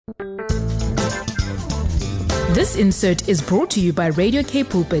This insert is brought to you by Radio K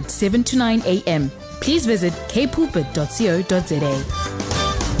Pulpit 7 to 9 a.m. Please visit kpulpit.co.za.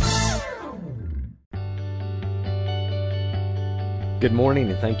 Good morning,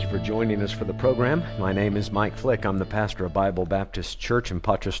 and thank you for joining us for the program. My name is Mike Flick. I'm the pastor of Bible Baptist Church in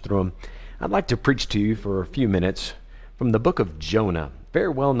Potchefstroom. I'd like to preach to you for a few minutes from the book of Jonah. Very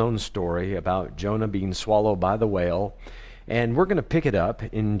well-known story about Jonah being swallowed by the whale. And we're going to pick it up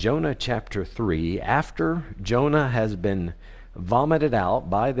in Jonah chapter 3 after Jonah has been vomited out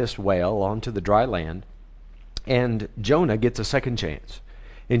by this whale onto the dry land. And Jonah gets a second chance.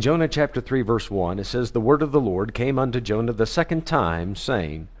 In Jonah chapter 3 verse 1, it says, "The word of the Lord came unto Jonah the second time,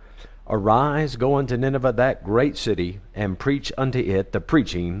 saying, Arise, go unto Nineveh, that great city, and preach unto it the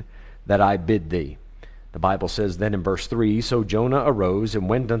preaching that I bid thee." The Bible says then in verse 3, "So Jonah arose and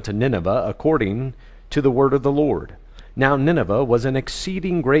went unto Nineveh according to the word of the Lord. Now Nineveh was an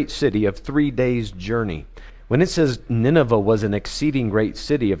exceeding great city of 3 days' journey." When it says Nineveh was an exceeding great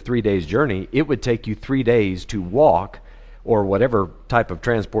city of 3 days' journey, it would take you 3 days to walk, or whatever type of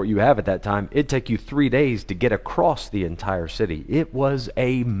transport you have at that time. It'd take you 3 days to get across the entire city. It was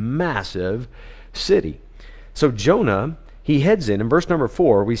a massive city. So Jonah, he heads in verse number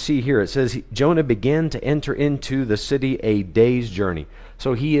 4, we see here, it says, Jonah began to enter into the city a day's journey.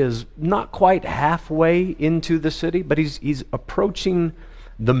 So he is not quite halfway into the city, but he's approaching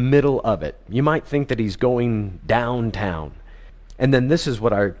the middle of it. You might think that he's going downtown. And then this is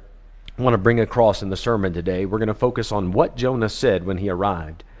what I want to bring across in the sermon today. We're going to focus on what Jonah said when he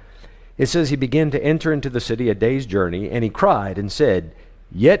arrived. It says he began to enter into the city a day's journey, and he cried and said,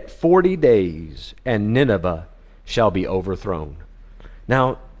 "Yet 40 days, and Nineveh shall be overthrown."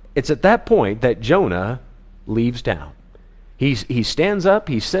 Now, it's at that point that Jonah leaves town. He stands up,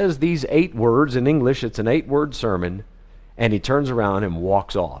 he says these 8 words. In English, it's an 8-word sermon, and he turns around and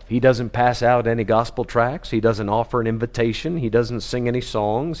walks off. He doesn't pass out any gospel tracts. He doesn't offer an invitation. He doesn't sing any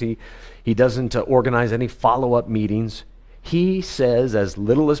songs. He doesn't organize any follow-up meetings. He says as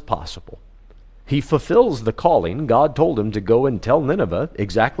little as possible. He fulfills the calling. God told him to go and tell Nineveh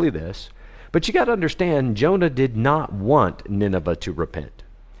exactly this. But you got to understand, Jonah did not want Nineveh to repent.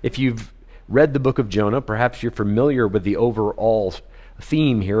 If you've read the book of Jonah, perhaps you're familiar with the overall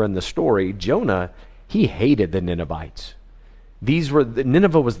theme here in the story. Jonah, he hated the Ninevites.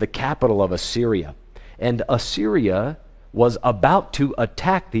 Nineveh was the capital of Assyria, and Assyria was about to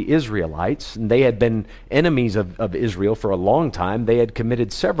attack the Israelites, and they had been enemies of Israel for a long time. They had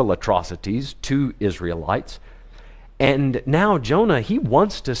committed several atrocities to Israelites, and now Jonah, he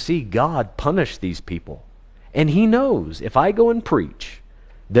wants to see God punish these people, and he knows if I go and preach,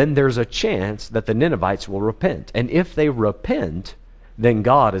 then there's a chance that the Ninevites will repent. And if they repent, then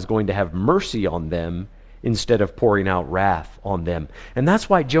God is going to have mercy on them instead of pouring out wrath on them. And that's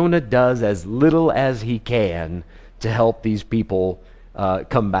why Jonah does as little as he can to help these people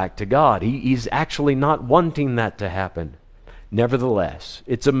come back to God. He's actually not wanting that to happen. Nevertheless,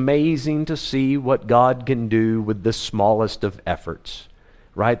 it's amazing to see what God can do with the smallest of efforts.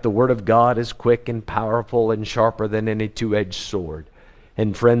 Right? The Word of God is quick and powerful and sharper than any two-edged sword.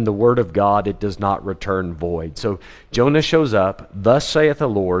 And friend, the word of God, it does not return void. So Jonah shows up, "Thus saith the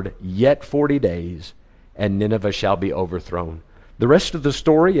Lord, yet 40 days, and Nineveh shall be overthrown." The rest of the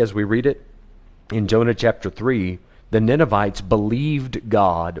story, as we read it in Jonah chapter 3, the Ninevites believed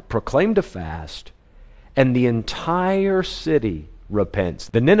God, proclaimed a fast, and the entire city repents.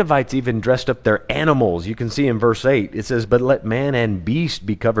 The Ninevites even dressed up their animals. You can see in verse 8, it says, "But let man and beast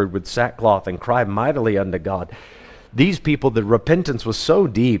be covered with sackcloth, and cry mightily unto God." These people, the repentance was so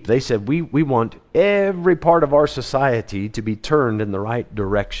deep, they said, we want every part of our society to be turned in the right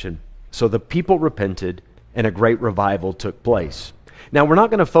direction. So the people repented, and a great revival took place. Now, we're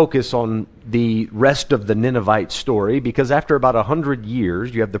not going to focus on the rest of the Ninevite story, because after about 100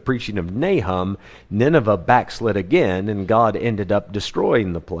 years, you have the preaching of Nahum, Nineveh backslid again, and God ended up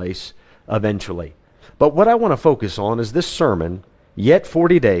destroying the place eventually. But what I want to focus on is this sermon, "Yet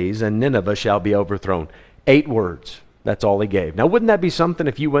 40 days, and Nineveh shall be overthrown." 8 words. That's all he gave. Now, wouldn't that be something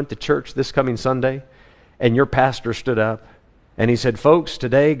if you went to church this coming Sunday and your pastor stood up and he said, "Folks,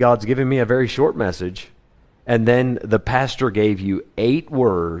 today God's giving me a very short message," and then the pastor gave you 8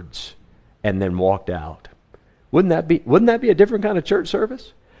 words and then walked out? Wouldn't that be a different kind of church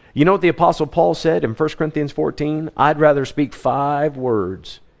service? You know what the Apostle Paul said in 1 Corinthians 14? "I'd rather speak 5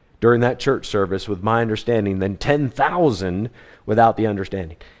 words during that church service with my understanding than 10,000 without the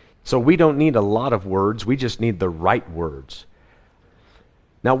understanding." So we don't need a lot of words, we just need the right words.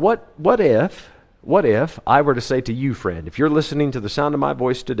 Now what if I were to say to you, friend, if you're listening to the sound of my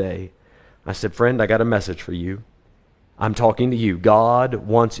voice today, I said, "Friend, I got a message for you. I'm talking to you. God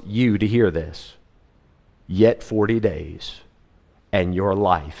wants you to hear this. Yet 40 days, and your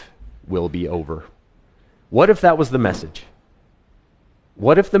life will be over. What if that was the message?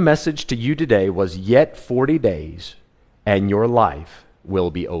 What if the message to you today was, yet 40 days, and your life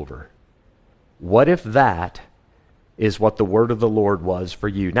will be over? What if that is what the word of the Lord was for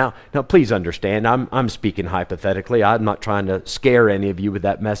you? Now please understand, I'm speaking hypothetically. I'm not trying to scare any of you with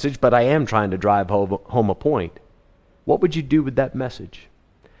that message, but I am trying to drive home a point. What would you do with that message?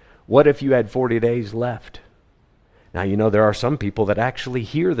 What if you had 40 days left? Now, you know, there are some people that actually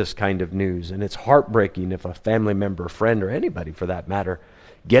hear this kind of news, and it's heartbreaking if a family member, friend, or anybody for that matter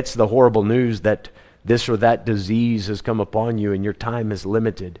gets the horrible news that this or that disease has come upon you and your time is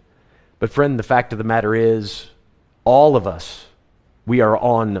limited. But friend, the fact of the matter is, all of us, we are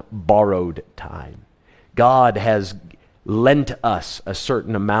on borrowed time. God has lent us a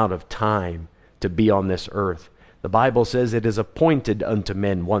certain amount of time to be on this earth. The Bible says it is appointed unto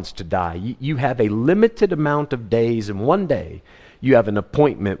men once to die. You have a limited amount of days, and one day you have an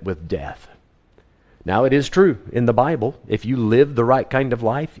appointment with death. Now, it is true in the Bible, if you live the right kind of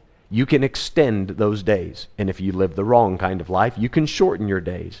life, you can extend those days. And if you live the wrong kind of life, you can shorten your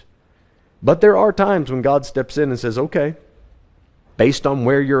days. But there are times when God steps in and says, okay, based on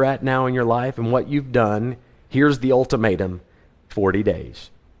where you're at now in your life and what you've done, here's the ultimatum, 40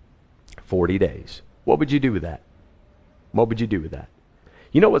 days. 40 days. What would you do with that? What would you do with that?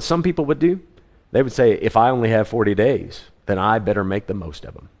 You know what some people would do? They would say, if I only have 40 days, then I better make the most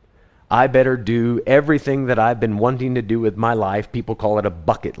of them. I better do everything that I've been wanting to do with my life. People call it a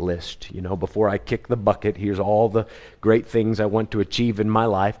bucket list. You know, before I kick the bucket, here's all the great things I want to achieve in my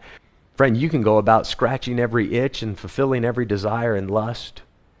life. Friend, you can go about scratching every itch and fulfilling every desire and lust.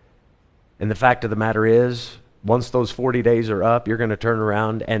 And the fact of the matter is, once those 40 days are up, you're going to turn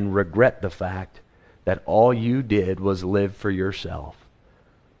around and regret the fact that all you did was live for yourself.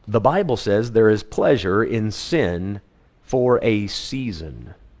 The Bible says there is pleasure in sin for a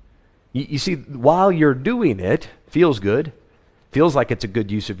season. You see, while you're doing it, feels good, feels like it's a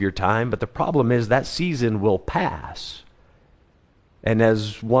good use of your time, but the problem is that season will pass. And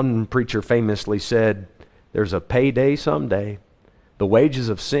as one preacher famously said, there's a payday someday. The wages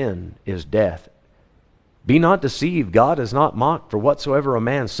of sin is death. Be not deceived, God is not mocked, for whatsoever a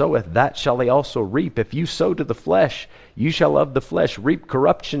man soweth, that shall he also reap. If you sow to the flesh, you shall of the flesh reap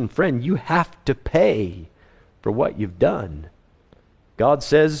corruption. Friend, you have to pay for what you've done. God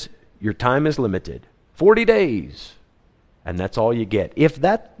says your time is limited. 40 days, and that's all you get. If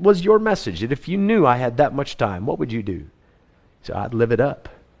that was your message, and if you knew I had that much time, what would you do? So I'd live it up.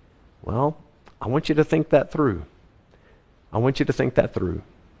 Well, I want you to think that through. I want you to think that through.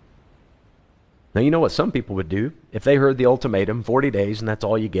 Now, you know what some people would do? If they heard the ultimatum, 40 days, and that's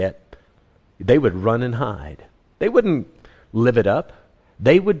all you get, they would run and hide. They wouldn't live it up.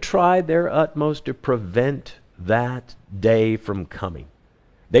 They would try their utmost to prevent that day from coming.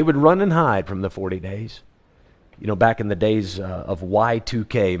 They would run and hide from the 40 days. You know, back in the days of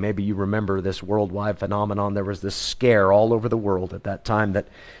Y2K, maybe you remember this worldwide phenomenon. There was this scare all over the world at that time that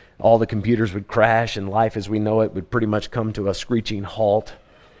all the computers would crash and life as we know it would pretty much come to a screeching halt.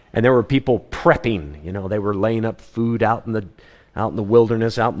 And there were people prepping, you know, they were laying up food out in the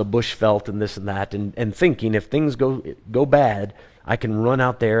wilderness, out in the bush veld and this and that, and thinking if things go bad, I can run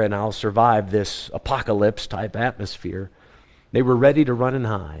out there and I'll survive this apocalypse type atmosphere. They were ready to run and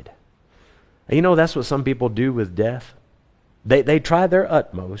hide. And you know, that's what some people do with death. They try their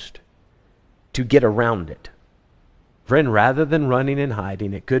utmost to get around it. Friend, rather than running and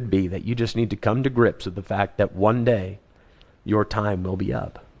hiding, it could be that you just need to come to grips with the fact that one day your time will be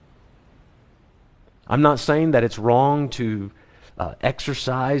up. I'm not saying that it's wrong to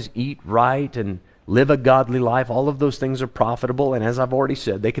exercise, eat right, and live a godly life. All of those things are profitable, and as I've already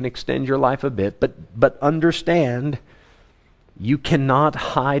said, they can extend your life a bit. But understand, you cannot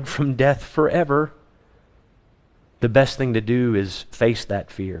hide from death forever. The best thing to do is face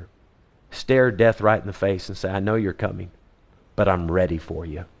that fear. Stare death right in the face and say, I know you're coming, but I'm ready for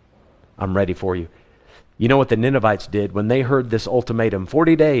you. I'm ready for you. You know what the Ninevites did when they heard this ultimatum,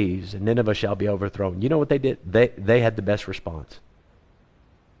 40 days and Nineveh shall be overthrown. You know what they did? They had the best response.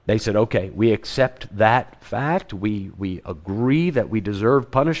 They said, okay, we accept that fact. We agree that we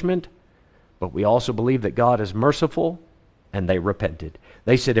deserve punishment, but we also believe that God is merciful, and they repented.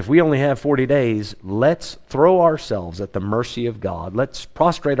 They said, if we only have 40 days, let's throw ourselves at the mercy of God. Let's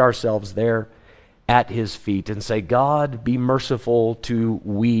prostrate ourselves there at his feet and say, God, be merciful to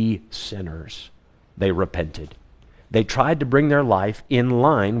we sinners. They repented. They tried to bring their life in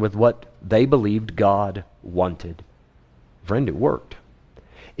line with what they believed God wanted. Friend, it worked.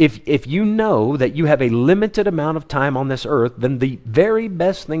 If you know that you have a limited amount of time on this earth, then the very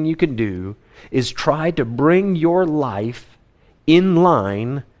best thing you can do is try to bring your life in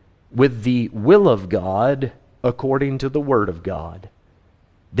line with the will of God according to the Word of God.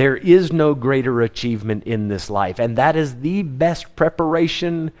 There is no greater achievement in this life, and that is the best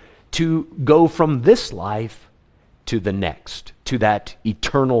preparation to go from this life to the next, to that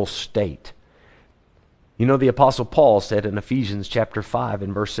eternal state. You know, the Apostle Paul said in Ephesians chapter 5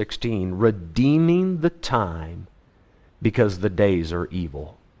 and verse 16, redeeming the time because the days are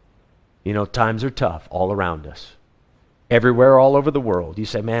evil. You know, times are tough all around us. Everywhere, all over the world. You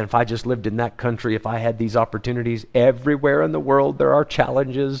say, man, if I just lived in that country, if I had these opportunities, everywhere in the world there are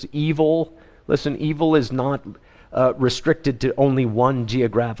challenges. Evil, listen, evil is not restricted to only one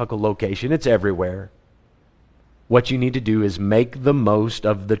geographical location. It's everywhere. What you need to do is make the most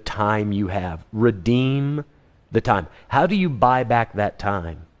of the time you have. Redeem the time. How do you buy back that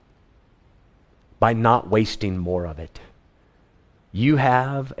time? By not wasting more of it. You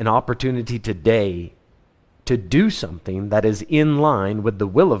have an opportunity today to do something that is in line with the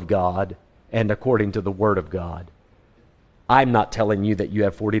will of God and according to the Word of God. I'm not telling you that you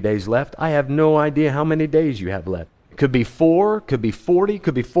have 40 days left. I have no idea how many days you have left. It could be 4, could be 40,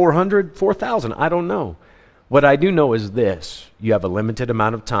 could be 400, 4,000. I don't know. What I do know is this: you have a limited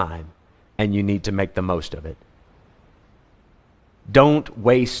amount of time and you need to make the most of it. Don't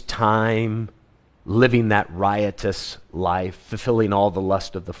waste time living that riotous life, fulfilling all the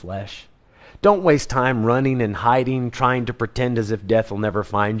lust of the flesh. Don't waste time running and hiding, trying to pretend as if death will never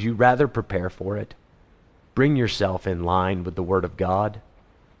find you. Rather prepare for it. Bring yourself in line with the Word of God.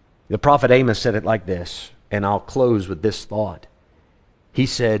 The prophet Amos said it like this, and I'll close with this thought. He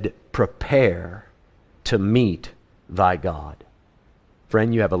said, prepare to meet thy God.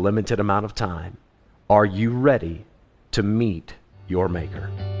 Friend, you have a limited amount of time. Are you ready to meet your Maker?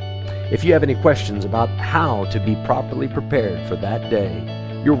 If you have any questions about how to be properly prepared for that day,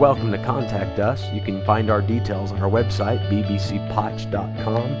 you're welcome to contact us. You can find our details on our website,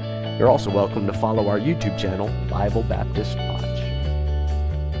 bbcpotch.com. You're also welcome to follow our YouTube channel, Bible Baptist Potch.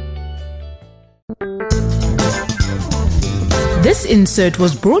 This insert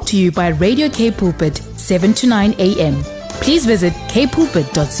was brought to you by Radio K Pulpit, 7 to 9 a.m. Please visit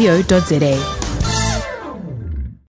kpulpit.co.za.